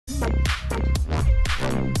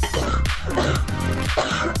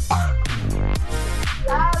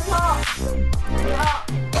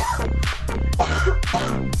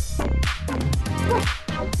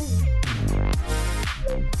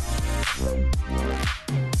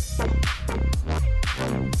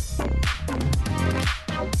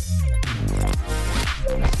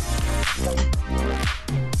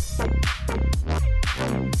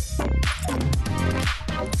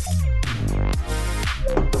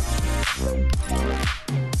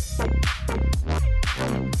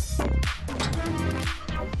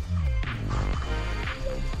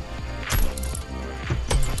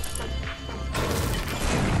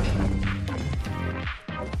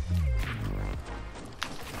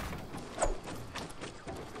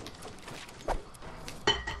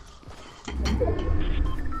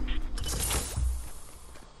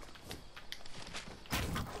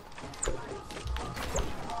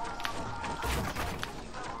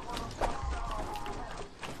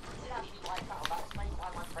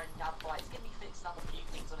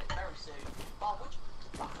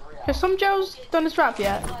Has some Joe's done his rap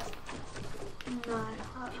yet? No, I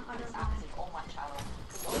don't know.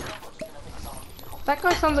 That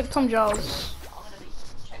guy sounds like Tom Giles.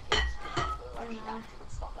 I don't know.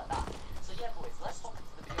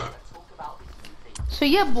 So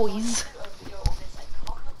yeah, boys.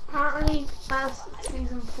 Apparently,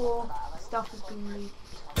 season 4 stuff has been leaked.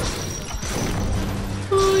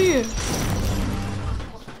 Oh yeah.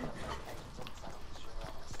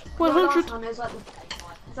 Not last 100. time, it's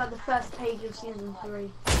like the first page of season 3.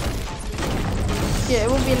 Yeah, it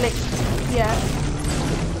won't be linked. Yeah.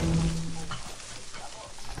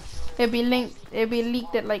 It'll be linked. It'll be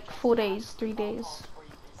leaked at like 4 days, 3 days.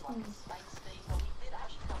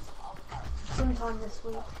 Sometime this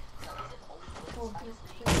week. Or this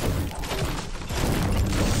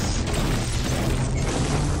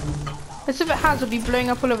As if it has, it'll be blowing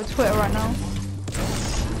up all over Twitter right now.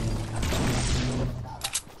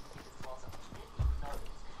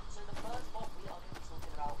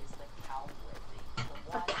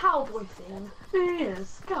 a cowboy thing.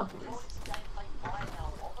 Yes, cowboys.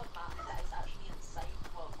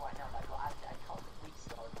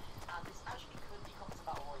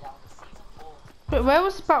 Wait, where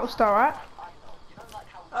was the battle star at?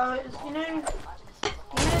 You know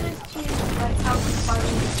those two like houses by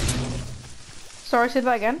retail? Sorry, say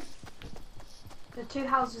that again. The 2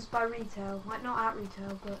 houses by retail, like not at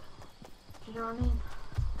retail, but do you know what I mean?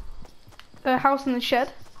 The house in the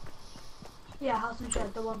shed. Yeah, house and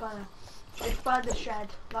shed, the one by there. It's by the shed,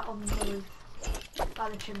 like on the roof, by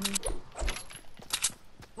the chimney,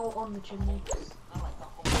 or on the chimney.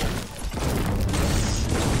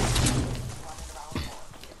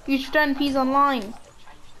 You should end peas online.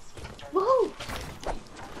 Woohoo!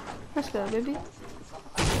 Let's go, baby.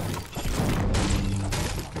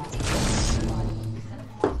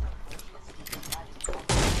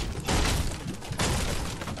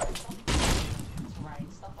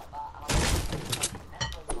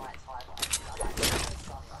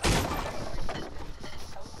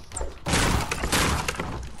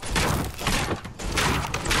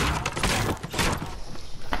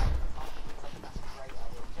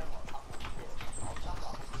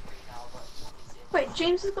 Wait,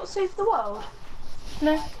 James has got Save the World?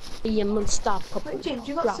 No. Wait, James,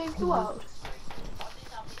 you got Save the World?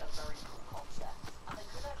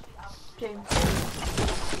 James.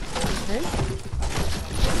 Okay. You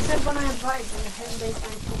said when I invited you, home-based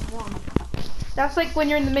 1. That's like when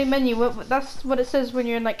you're in the main menu. That's what it says when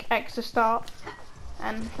you're in like X to start,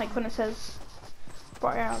 and like when it says,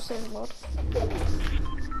 "Right out, save the world."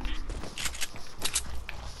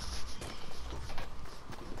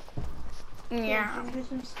 Yeah. Can you do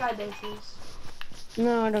some sky bases?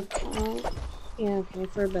 No, I don't. Yeah, okay,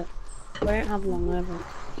 for a bit. But I don't have long ever.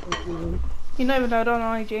 You never know, don't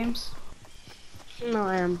I, James? No,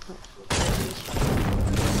 I am.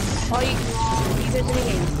 Oh, you guys in the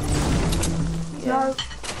game? Yeah.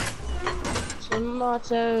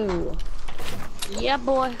 Tomato. Yeah,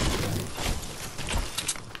 boy.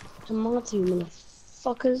 Tomato,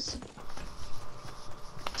 motherfuckers.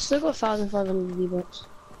 Still got 1,500 V-Bucks.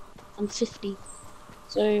 I'm 50.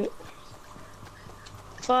 So,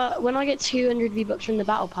 when I get 200 V-Bucks from the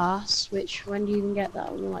Battle Pass, which, when do you even get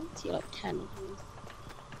that? When you're like tier 10.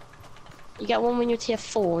 You get one when you're tier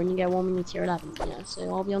 4, and you get one when you're tier 11, yeah. So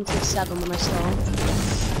I'll be on tier 7 when I start.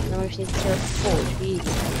 And then I just need tier 4, which will be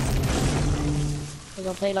easy. Because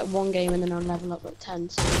I'll play like one game and then I'll level up like 10.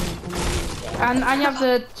 So And you have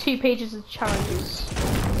the 2 pages of challenges.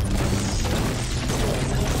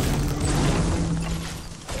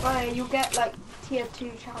 Right, you'll get like tier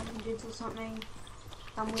 2 challenges or something.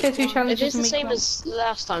 Tier 2 challenges. if it's the same as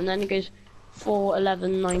last time, then it goes 4,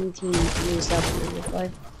 11, 19, 27,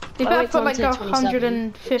 25. They better put like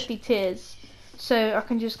 150 tiers, so I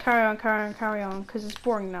can just carry on, because it's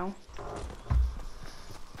boring now.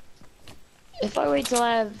 If I wait till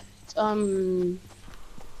I have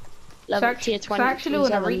level tier 20, so I actually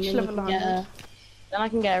want to 27, reach then level 100. then I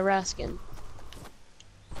can get a rare skin.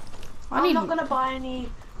 I'm not gonna buy any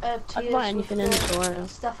I tiers. can buy anything in the store.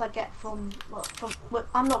 Stuff I get from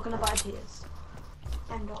I'm not gonna buy tiers.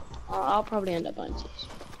 End of. I'll probably end up buying tiers.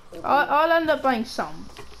 I'll end up buying some,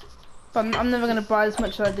 but I'm never gonna buy as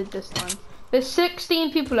much as I did this time. There's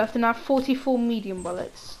 16 people left and I have 44 medium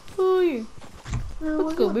bullets. Ooh,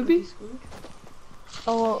 let's go, baby.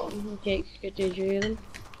 Oh, Jake, did you hear them?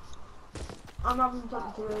 I'm having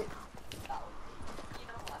something to eat.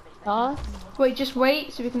 Huh? Wait, just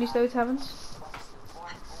wait so we can do slow taverns.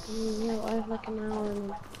 No, I have like an hour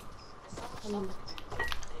and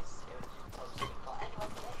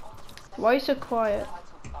Why are you so quiet?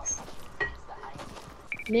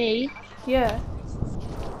 Me? Yeah.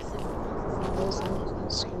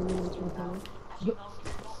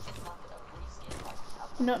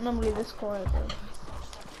 You're not normally this quiet though.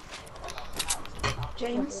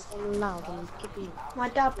 James, Loud and could be. my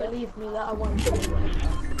dad believed me that I wanted to do it.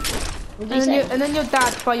 What did you say? And then your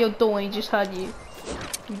dad's by your door and he just heard you.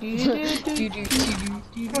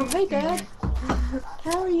 Oh, hey Dad.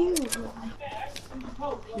 How are you?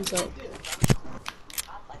 He's like,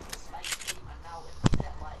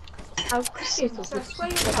 how cute is So I this? swear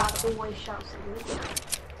your dad always shouts at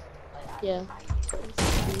you. Yeah.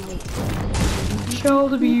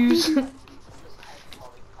 Child abuse.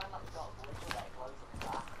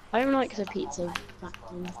 I don't like the pizza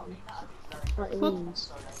vacuum thing. Like it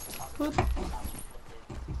means.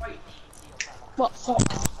 What?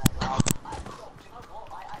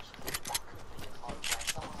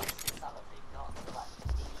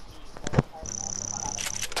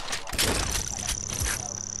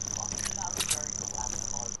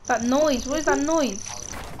 That noise, what is that noise?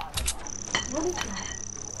 What is that?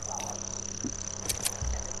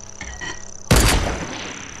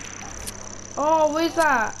 Oh, what is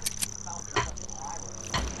that?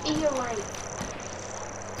 Earache.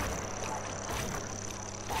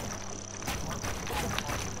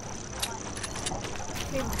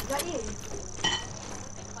 James, is that you?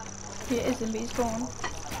 Yeah, it isn't, but he's gone.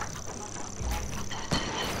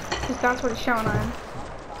 His dad's probably shouting at him.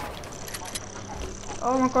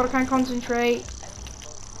 Oh my god, I can't concentrate.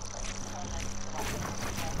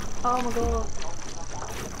 Oh my god.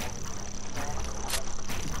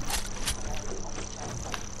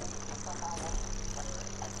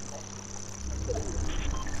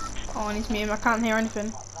 Oh, and he's muted, I can't hear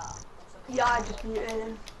anything. Yeah, I just muted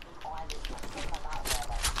him.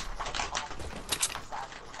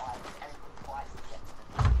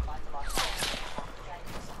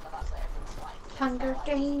 Hunger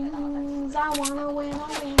Games, I wanna win all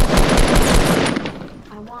day.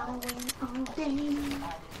 I wanna win all day.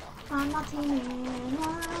 I'm not teaming,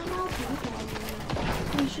 I'm not teaming.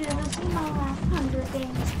 You should have seen my last Hunger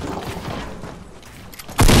Games.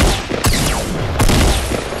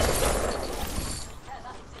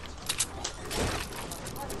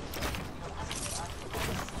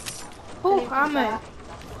 Oh, ammo.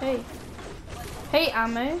 Hey. Hey,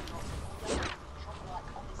 ammo.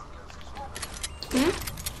 Hmm?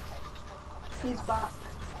 He's back.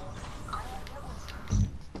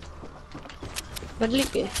 Where did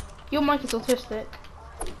it go? Your mic is autistic.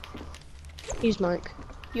 Whose mic?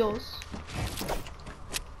 Yours.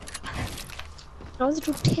 How is it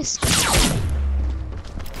autistic?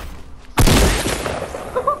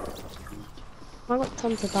 I got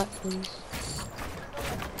tons of backgrounds.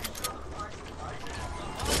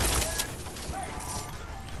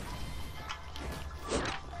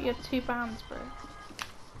 You have 2 bands, bro.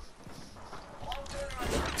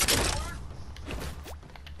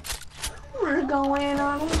 We're going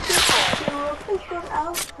on a trip to a place called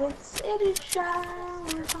outfits. It is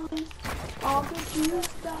shower time. All the juice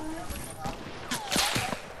die.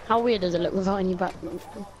 How weird does it look without any background?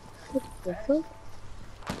 What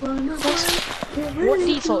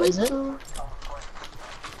default is it?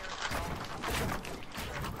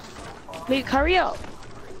 Luke, hurry up!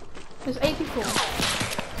 There's 8 people.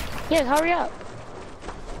 Yeah, hurry up!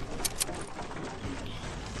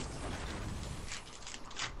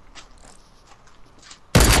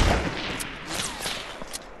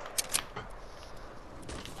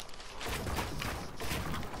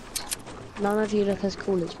 None of you look as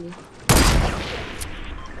cool as me.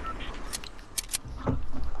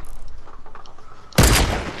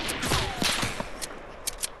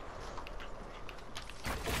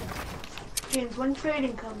 James, when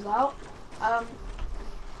trading comes out,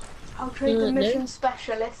 I'll trade the mission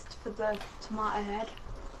specialist for the tomato head.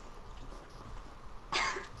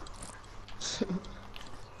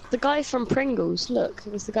 The guy from Pringles, look,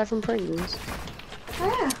 it was the guy from Pringles.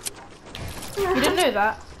 Oh, yeah. You didn't know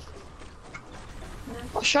that?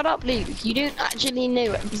 Oh, shut up, Luke. You don't actually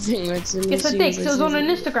know everything. Yes, I did, 'cause it was on an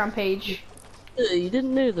Instagram page. You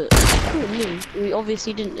didn't know that. Oh, no. We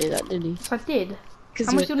obviously didn't know that, did he? Yes, I did. Because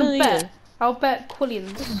How much do you want to bet? I'll bet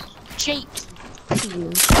quillions. Jake.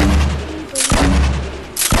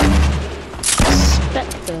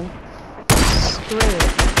 Spectre. Spirit.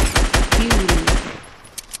 Beauty.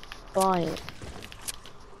 Buy it.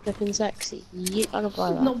 Looking sexy. Yeah, I can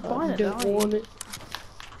buy that. Not buying it, don't are you? want it.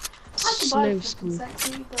 I could buy Snow it school.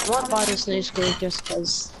 sexy, but I might buy the snow school just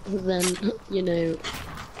because then, you know,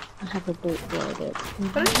 I have a boat ride it.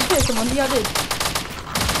 I didn't hear someone, yeah, I did.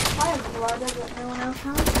 I have a rider that no one else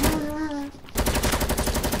has.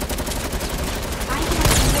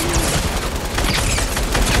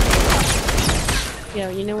 Yeah,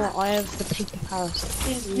 you know what? I have the paper parasol.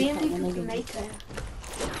 It's really good to make it.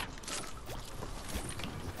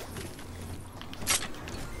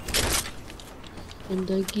 and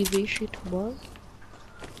I give a shit what?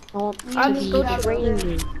 I want Me to I'm and be still Nico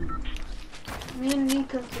training. Me and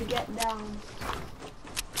Nico to get down.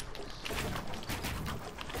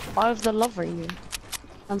 I have the Love Ranger,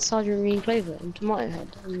 and Sergeant Green Clover, and Tomato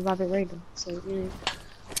Head, and Rabbit Raider, so, you know.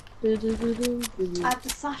 I have the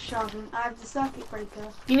Sash Shard, I have the Circuit Breaker,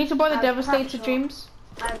 You need to buy the I have Devastator, Crackshot. James.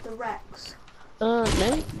 I have the Rex. No.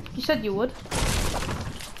 You said you would.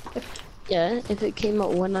 Yeah, if it came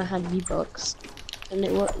out when I had V-Bucks, and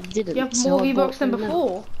it didn't, You have so more I bought V-Bucks than them now.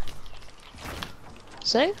 before.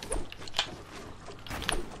 So? It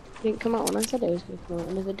didn't come out when I said it was going to come out,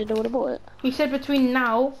 and if it did, I would have bought it. He said between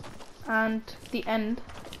now and the end,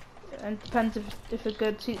 and depends if a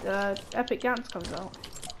good Epic Gantz comes out.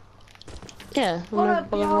 Yeah, What I'm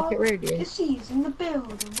up, going y'all? Rocket Radio. It's C's in the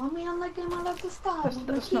building. Mommy, I like him, I like the style.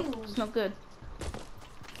 That's not good.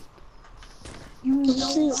 You know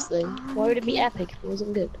What's this thing? I Why would it be can't- epic if it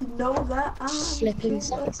wasn't good? You know that I Flipping can't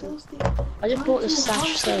let sexy. those things- I just bought the Trying to Sash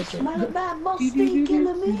hunt Circuit. smell of that must be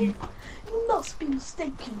killing me. You must be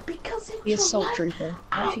mistaken because it's The your Assault life Trooper.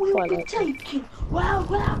 I I actually will quite be like that. taking. Wow,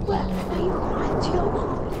 are you crying to your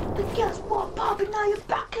mom? But guess what, Bobby? Now you're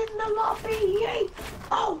back in the lobby. Hey,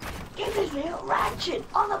 oh, get this little ratchet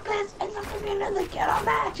on the piss and the in the ghetto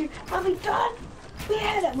magic. Are we done? We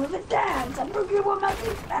had it with a dance. I'm boogie with my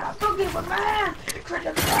feet and I'm boogie with my hands. Trying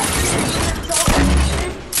to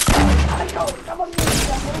gotta go. Come on,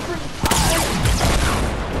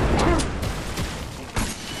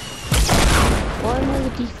 Why am I the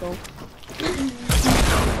default?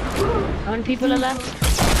 How many people are left?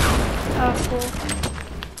 Four.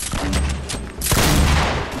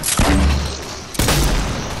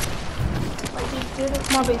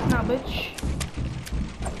 Come on, bitch, now, bitch.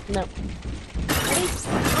 No. Ready?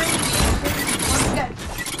 3, 2, 1, go.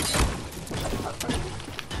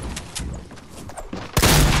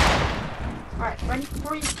 Alright, ready?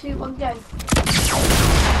 3, 2, 1, go.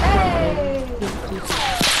 Hey!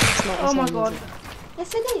 It's not the Oh my same, god. is it?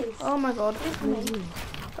 Yes, it is. Oh my god. It's me.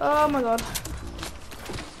 Oh my god.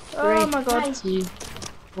 Oh my god. Nice. 2,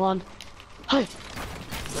 1. Hi.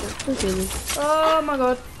 Okay. Oh my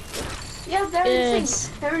god. Yeah, they're in Yes.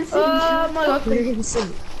 sync. They're in sync. Oh my god. We're in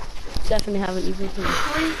sync. Definitely haven't even seen.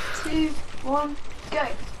 3, 2, 1, go.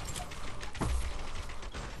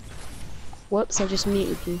 Whoops, I just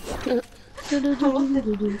muted you.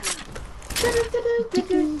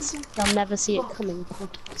 They'll never see it coming.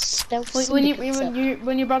 Stealth When syndicate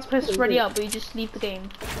you're about to press ready up, but you just leave the game.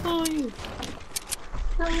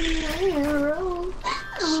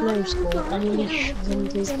 Snow Score, unleash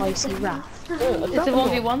Winter's icy wrath. It's a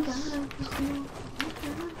 1v1.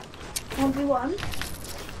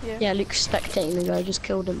 1v1. Yeah, Luke's spectating the guy, just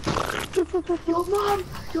killed him. Your mom,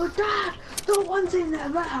 your dad, the ones in the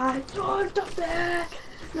right. You're the bad.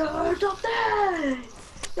 You're the bad.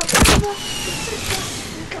 Your brother, your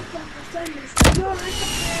sister, you come from the same. You're the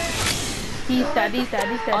bad. He's dead, he's dead,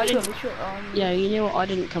 he's dead. I He's got didn't- the short arm. Yeah, you know what? I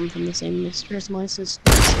didn't come from the same mistress, my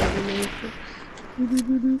sister.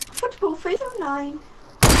 Football face of 9.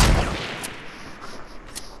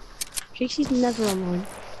 Casey's never online.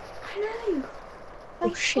 I know.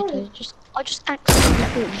 Oh shit, I just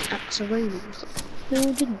accidentally bought Axaroni. No,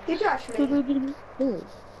 I didn't. Did you actually? No.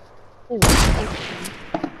 Oh,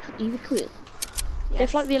 actually. You quit.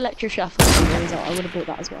 If like the electric shuffle goes out, I would have bought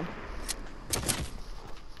that as well.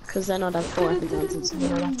 Because then I'd have 4 epic dances and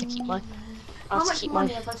then I'd have to keep my... How much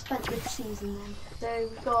money have I spent this season then? So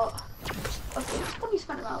we got... I've probably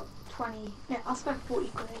spent about 20... Yeah, I spent 40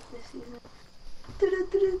 quid this season.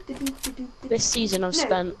 This season I've No.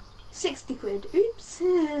 spent... 60 quid. Oops.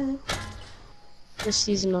 This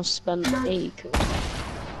season I've spent 80 quid.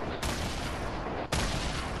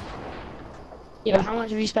 Yeah, how much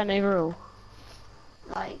have you spent overall?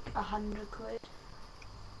 Like 100 quid.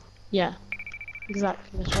 Yeah,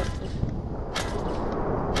 exactly. That's right.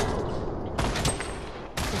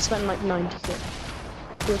 I spent like 90 quid.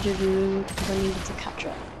 Because I needed to catch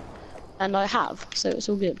up. And I have, so it's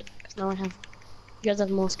all good. Because now I have... You guys have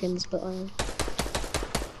more skins, but I have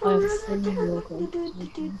the New York one.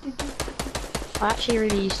 I actually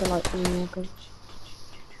really used to like the New York one.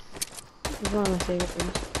 It's one of my favourite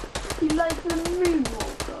things. You like the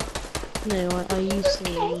Moonwalker? No, I used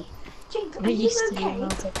to... Okay. James, I are you used to okay?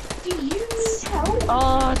 love it. Do you need help?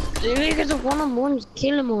 Oh, dude, it's a one-on-one.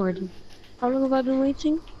 Kill him already. How long have I been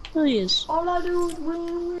waiting? Oh, yes. All I do is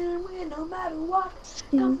win, no matter what.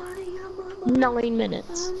 Got money, I'm 9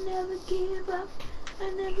 minutes. I'll never give up.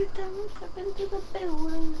 And every time we step into the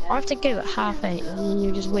building, I have to go at 8:30 and then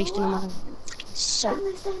you're just wasting my time. So... and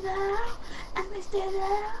they stay there, and they stay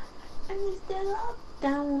there, and they stay up,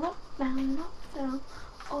 down, up, down, up, down.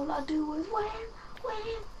 All I do is win,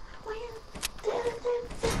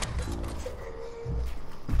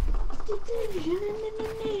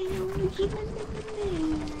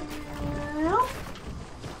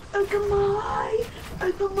 Oh come on!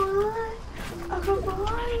 Oh come on! Oh come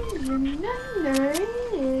on!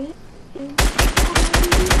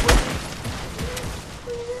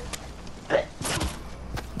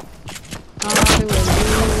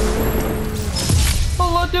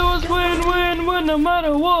 All I do is win, win, win, no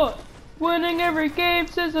matter what. Winning every game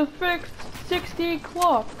says a fixed 60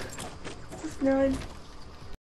 clock. None.